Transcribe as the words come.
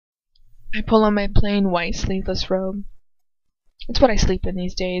I pull on my plain white sleeveless robe. It's what I sleep in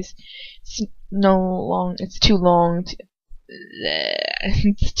these days. It's too long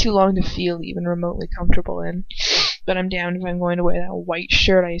to feel even remotely comfortable in. But I'm damned if I'm going to wear that white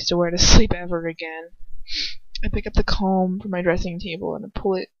shirt I used to wear to sleep ever again. I pick up the comb from my dressing table and I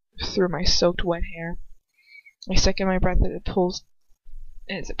pull it through my soaked wet hair. I second my breath as it pulls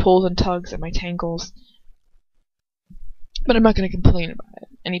and tugs at my tangles. But I'm not going to complain about it.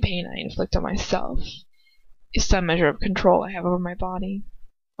 Any pain I inflict on myself is some measure of control I have over my body,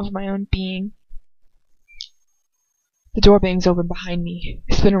 over my own being. The door bangs open behind me.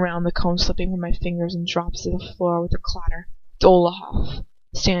 I spin around, the comb slipping from my fingers and drops to the floor with a clatter. Dolokhov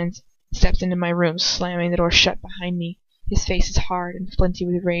steps into my room, slamming the door shut behind me. His face is hard and flinty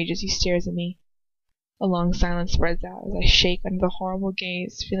with rage as he stares at me. A long silence spreads out as I shake under the horrible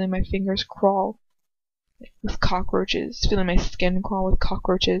gaze, feeling my fingers crawl with cockroaches, feeling my skin crawl with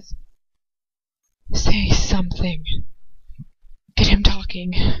cockroaches. Say something. Get him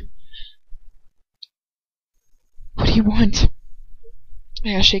talking. What do you want?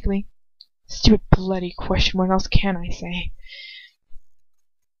 I asked shakily. Stupid bloody question. What else can I say?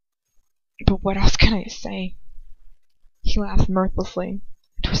 But what else can I say? He laughs mirthlessly,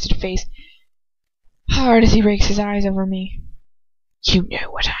 a twisted face, hard as he rakes his eyes over me. You know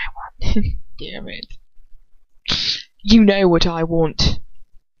what I want. Damn it. You know what I want.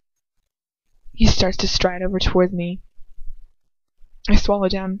 He starts to stride over towards me. I swallow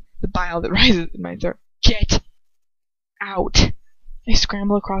down the bile that rises in my throat. Get out! I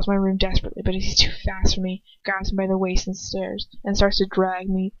scramble across my room desperately, but he's too fast for me, grabs me by the waist and starts to drag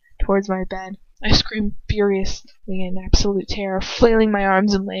me towards my bed. I scream furiously in absolute terror, flailing my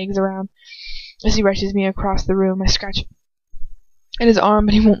arms and legs around. As he rushes me across the room, I scratch at his arm,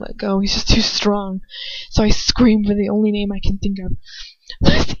 but he won't let go. He's just too strong. So I scream for the only name I can think of.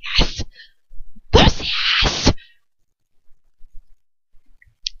 Lucius! Lucius!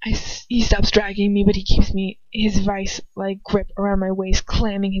 He stops dragging me, but he keeps his vice-like grip around my waist,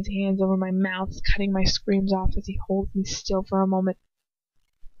 clamming his hands over my mouth, cutting my screams off as he holds me still for a moment.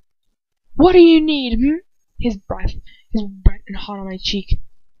 What do you need, His breath is wet and hot on my cheek.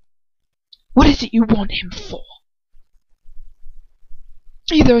 What is it you want him for?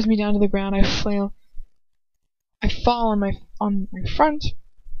 He throws me down to the ground. I fall on my front,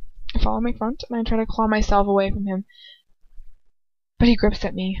 and I try to claw myself away from him. But he grips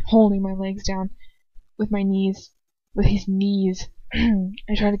at me, holding my legs down with his knees.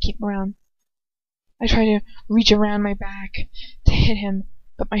 I try to keep around. I try to reach around my back to hit him,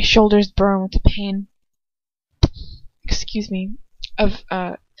 but my shoulders burn with the pain. Of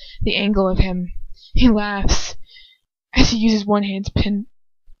the angle of him. He laughs as he uses one hand to pin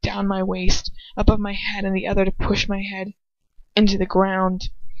down my waist above my head and the other to push my head into the ground.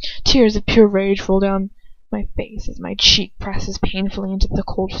 Tears of pure rage roll down my face as my cheek presses painfully into the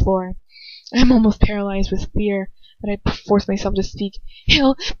cold floor. I am almost paralyzed with fear, but I force myself to speak.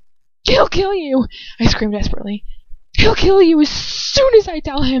 He'll kill you! I scream desperately. He'll kill you as soon as I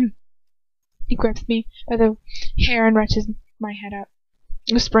tell him! He grips me by the hair and wrenches my head up,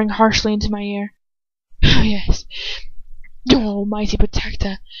 whispering harshly into my ear. Oh, yes. Your almighty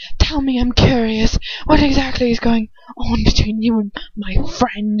protector. Tell me, I'm curious. What exactly is going on between you and my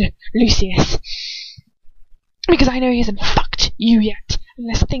friend, Lucius? Because I know he hasn't fucked you yet,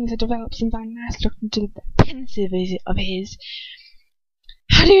 unless things have developed since I last looked into the pensive of his.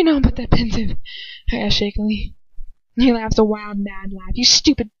 How do you know about that pensive? I asked shakily. He laughs a wild, mad laugh. You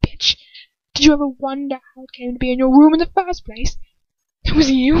stupid bitch! Did you ever wonder how it came to be in your room in the first place? It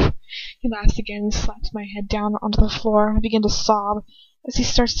was you? He laughs again and slaps my head down onto the floor. I begin to sob as he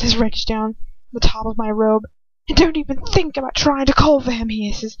starts to reach down the top of my robe. And don't even think about trying to call for him, he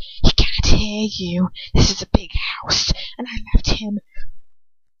hisses. He can't hear you. This is a big house, and I left him.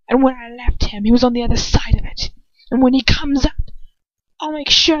 And when I left him, he was on the other side of it. And when he comes up, I'll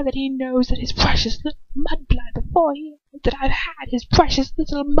make sure that he knows that his precious little mudblood before he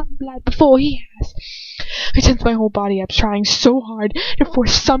has. I tense my whole body up, trying so hard to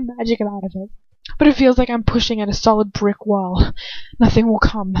force some magic out of it. But it feels like I'm pushing at a solid brick wall. Nothing will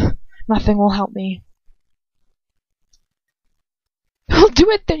come. Nothing will help me. I'll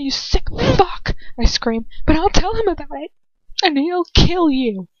do it then, you sick fuck! I scream. But I'll tell him about it. And he'll kill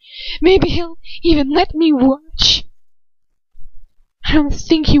you. Maybe he'll even let me watch. I don't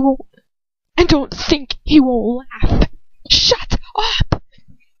think he will laugh. Shut up!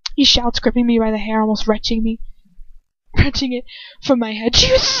 He shouts, gripping me by the hair, almost wrenching it from my head. Do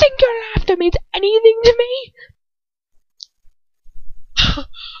you think your laughter means anything to me?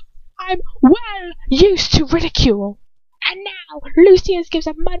 I'm well used to ridicule. And now Lucius gives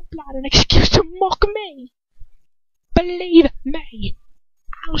a mudblood an excuse to mock me. Believe me,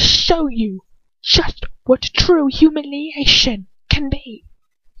 I'll show you just what true humiliation can be.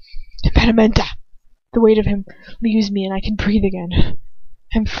 Impedimenta! The weight of him leaves me and I can breathe again.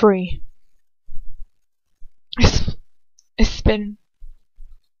 I'm free. I spin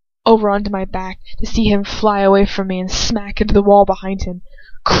over onto my back to see him fly away from me and smack into the wall behind him,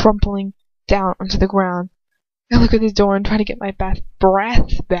 crumpling down onto the ground. I look at the door and try to get my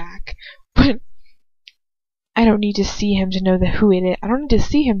breath back, but I don't need to see him to know who it is. I don't need to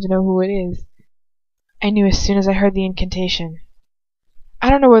see him to know who it is. I knew as soon as I heard the incantation. I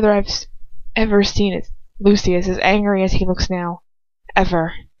don't know whether I've ever seen Lucius as angry as he looks now.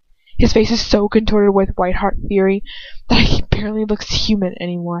 Ever. His face is so contorted with white-heart fury that he barely looks human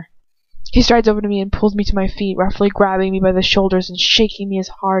anymore. He strides over to me and pulls me to my feet, roughly grabbing me by the shoulders and shaking me as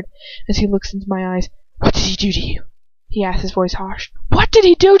hard as he looks into my eyes. What did he do to you? He asks, his voice harsh. What did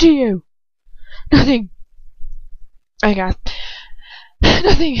he do to you? Nothing. I gasped.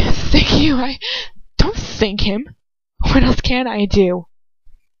 Nothing. Thank you. I don't thank him. What else can I do?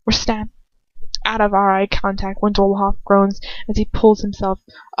 We're snapped out of our eye contact when Dolohov groans as he pulls himself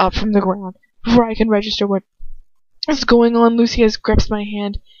up from the ground. Before I can register what is going on, Lucius grips my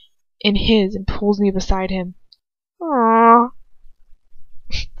hand in his and pulls me beside him. Aww.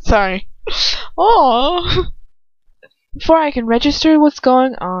 Sorry. Aww. Before I can register what's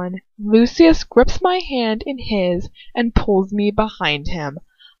going on, Lucius grips my hand in his and pulls me behind him.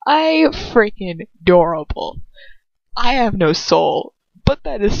 Freaking adorable. I have no soul, but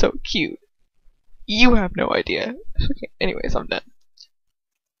that is so cute. You have no idea. Okay, anyways, I'm done.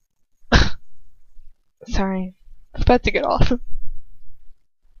 Sorry. I was about to get off.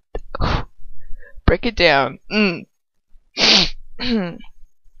 Break it down.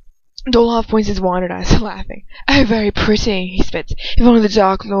 Dolohov points his wand at us, laughing. Oh, very pretty, he spits. If only the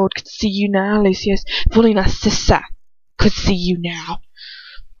Dark Lord could see you now, Lucius. If only Narcissa could see you now.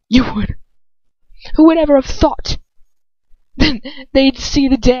 You would. Who would ever have thought? Then they'd see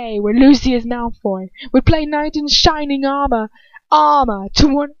the day when Lucius Malfoy would play knight in shining armor to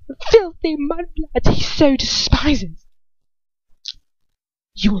one of the filthy mudbloods he so despises.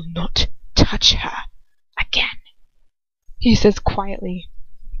 You will not touch her again, he says quietly,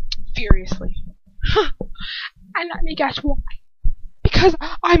 furiously. And let me guess why. Because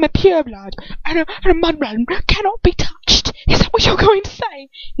I'm a pureblood, and a mudblood cannot be touched. Is that what you're going to say?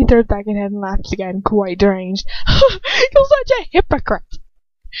 He throws back his head and laughs again, quite deranged. You're such a hypocrite.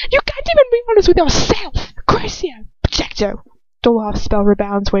 You can't even be honest with yourself. Crucio, projecto. Dolohov's spell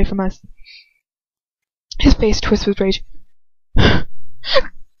rebounds away from us. His face twists with rage.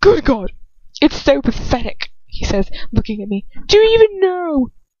 Good God, it's so pathetic, he says, looking at me. Do you even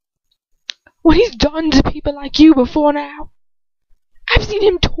know what he's done to people like you before now? I've seen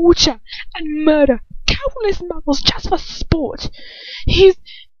him torture and murder countless muggles just for sport. He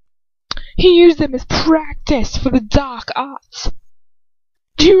used them as practice for the dark arts.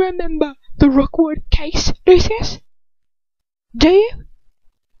 Do you remember the Rookwood case, Lucius? Do you?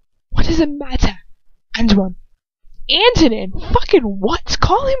 What does it matter, Antoine? Antonin? Fucking what?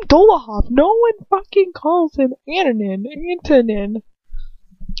 Call him Dolohov. No one fucking calls him Antonin.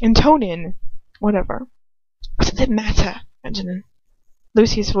 Antonin. Whatever. What does it matter, Antonin?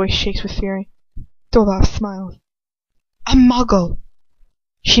 Lucy's voice shakes with fury. Dolohov smiles. A muggle,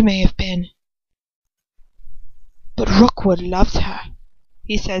 she may have been. But Rookwood loved her,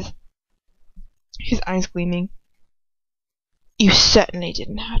 he says, his eyes gleaming. You certainly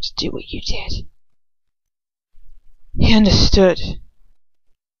didn't have to do what you did. He understood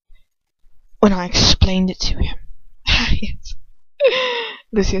when I explained it to him. Ah, yes,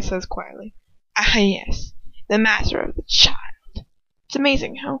 Lucius says quietly. Ah, yes, the matter of the child. It's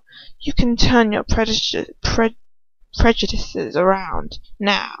amazing how you can turn your prejudices around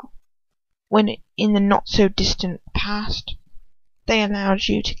now, when in the not-so-distant past they allowed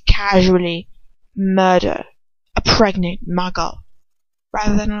you to casually murder a pregnant muggle,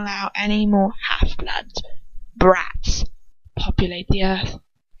 rather than allow any more half-bloods, brats, populate the earth.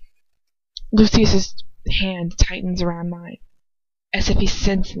 Lucius's hand tightens around mine, as if he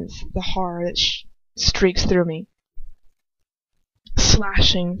senses the horror that streaks through me,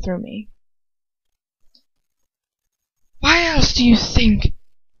 slashing through me. Why else do you think...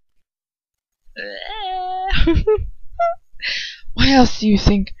 Why else do you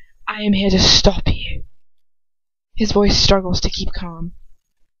think I am here to stop you? His voice struggles to keep calm.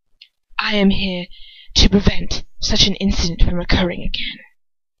 I am here to prevent such an incident from occurring again.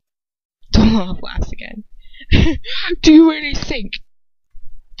 Dolohov laughs again. Do you really think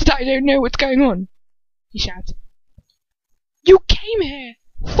that I don't know what's going on? He shouts. You came here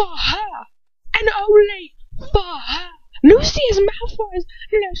for her, and only for her. Lucius Malfoy's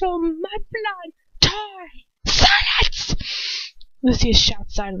little mudblood toy. Silence! Lucius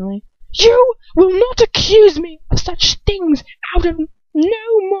shouts silently. You will not accuse me of such things out of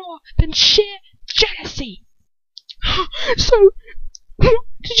no more than sheer jealousy. So,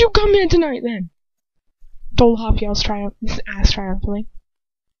 did you come here tonight then? Dolohov asks triumphantly.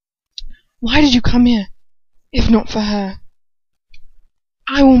 Why did you come here, if not for her?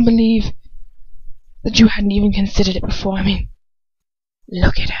 I won't believe that you hadn't even considered it before. I mean,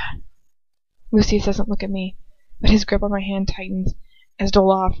 look at her. Lucius doesn't look at me, but his grip on my hand tightens as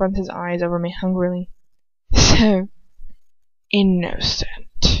Dolohov runs his eyes over me hungrily. So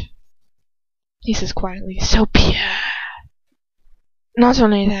innocent, he says quietly. So pure. Not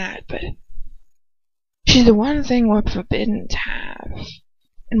only that, but she's the one thing we're forbidden to have.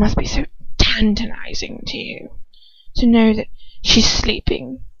 It must be so tantalizing to you to know that she's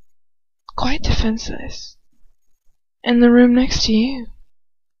sleeping, quite defenseless, in the room next to you.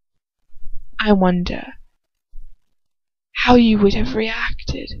 I wonder how you would have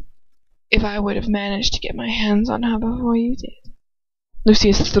reacted if I would have managed to get my hands on her before you did.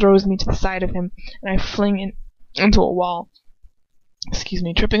 Lucius throws me to the side of him, and I fling into a wall.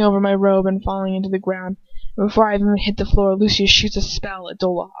 Tripping over my robe and falling into the ground. And before I even hit the floor, Lucius shoots a spell at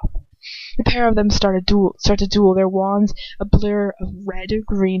Dolohov. The pair of them start to duel, their wands a blur of red,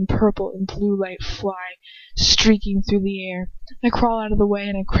 green, purple, and blue light fly, streaking through the air. I crawl out of the way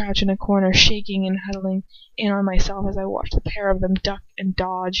and I crouch in a corner, shaking and huddling in on myself as I watch the pair of them duck and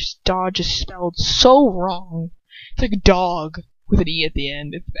dodge. Dodge is spelled so wrong. It's like dog with an E at the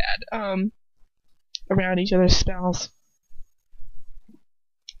end. It's bad. Around each other's spells.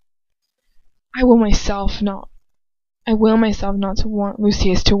 I will myself not to want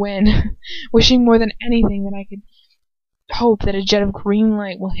Lucius to win, wishing more than anything that I could hope that a jet of green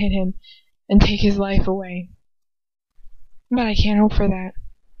light will hit him and take his life away. But I can't hope for that.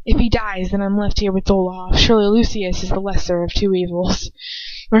 If he dies, then I'm left here with Dolohov. Surely Lucius is the lesser of two evils.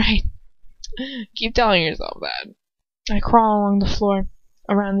 Right. Keep telling yourself that. I crawl along the floor,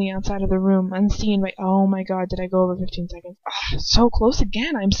 around the outside of the room, unseen by— oh my god, did I go over 15 seconds? So close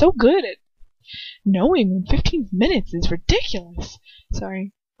again. I'm so good at knowing when 15 minutes is ridiculous.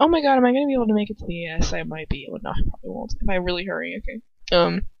 Sorry. Oh my god, am I gonna be able to make it to the— yes, I might be able to. No, I probably won't. If I really hurry,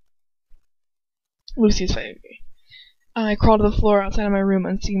 okay. Lucy's 5. I crawl to the floor outside of my room,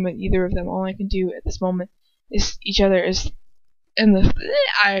 unseen by either of them. All I can do at this moment is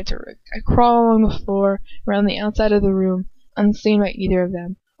I crawl along the floor, around the outside of the room, unseen by either of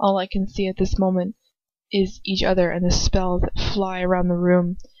them. All I can see at this moment is each other and the spells that fly around the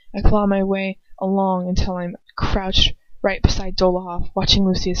room. I claw my way along until I'm crouched right beside Dolohov, watching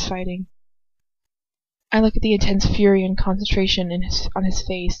Lucius fighting. I look at the intense fury and concentration on his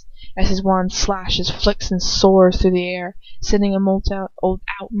face as his wand slashes, flicks, and soars through the air, sending out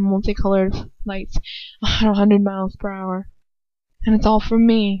multicolored lights 100 miles per hour. And it's all for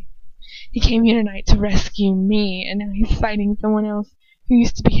me. He came here tonight to rescue me, and now he's fighting someone else who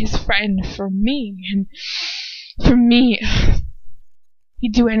used to be his friend for me, and for me.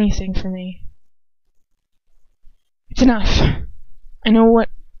 He'd do anything for me. It's enough. I know what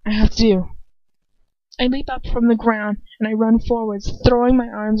I have to do. I leap up from the ground and I run forwards, throwing my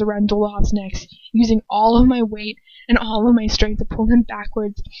arms around Dolohov's neck, using all of my weight and all of my strength to pull him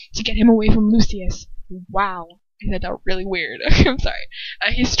backwards to get him away from Lucius. Wow. I said that really weird. I'm sorry.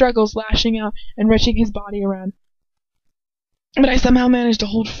 He struggles, lashing out and wrenching his body around. But I somehow manage to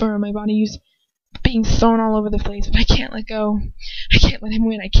hold firm, my body being thrown all over the place, but I can't let go. I can't let him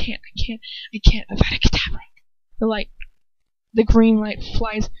win. I can't. Avada Kedavra. The green light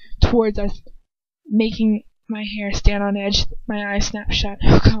flies towards us, making my hair stand on edge. My eyes snap shut.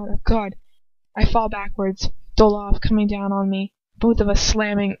 Oh god. I fall backwards, Dolohov coming down on me, both of us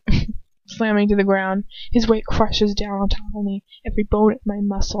slamming to the ground. His weight crushes down on top of me. Every bone and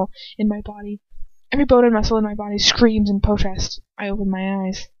muscle in my body screams in protest. I open my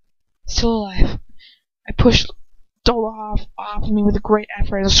eyes. Still alive. I push Dolohov off of me with a great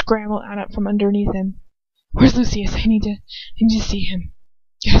effort and scramble out from underneath him. Where's Lucius? I need to see him.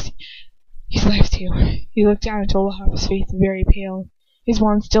 Yes, he's alive too. He looked down at Dolohov's face, very pale, his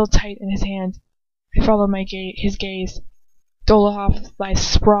wand still tight in his hand. I follow his gaze. Dolohov lies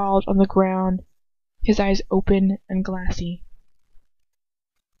sprawled on the ground, his eyes open and glassy.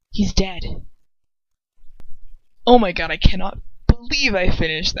 He's dead. Oh my god, I cannot believe I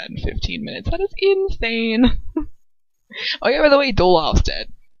finished that in 15 minutes. That is insane. Oh yeah, by the way, Dolohov's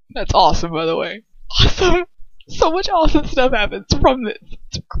dead. That's awesome, by the way. Awesome. So much awesome stuff happens from this.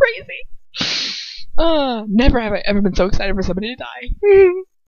 It's crazy. Never have I ever been so excited for somebody to die.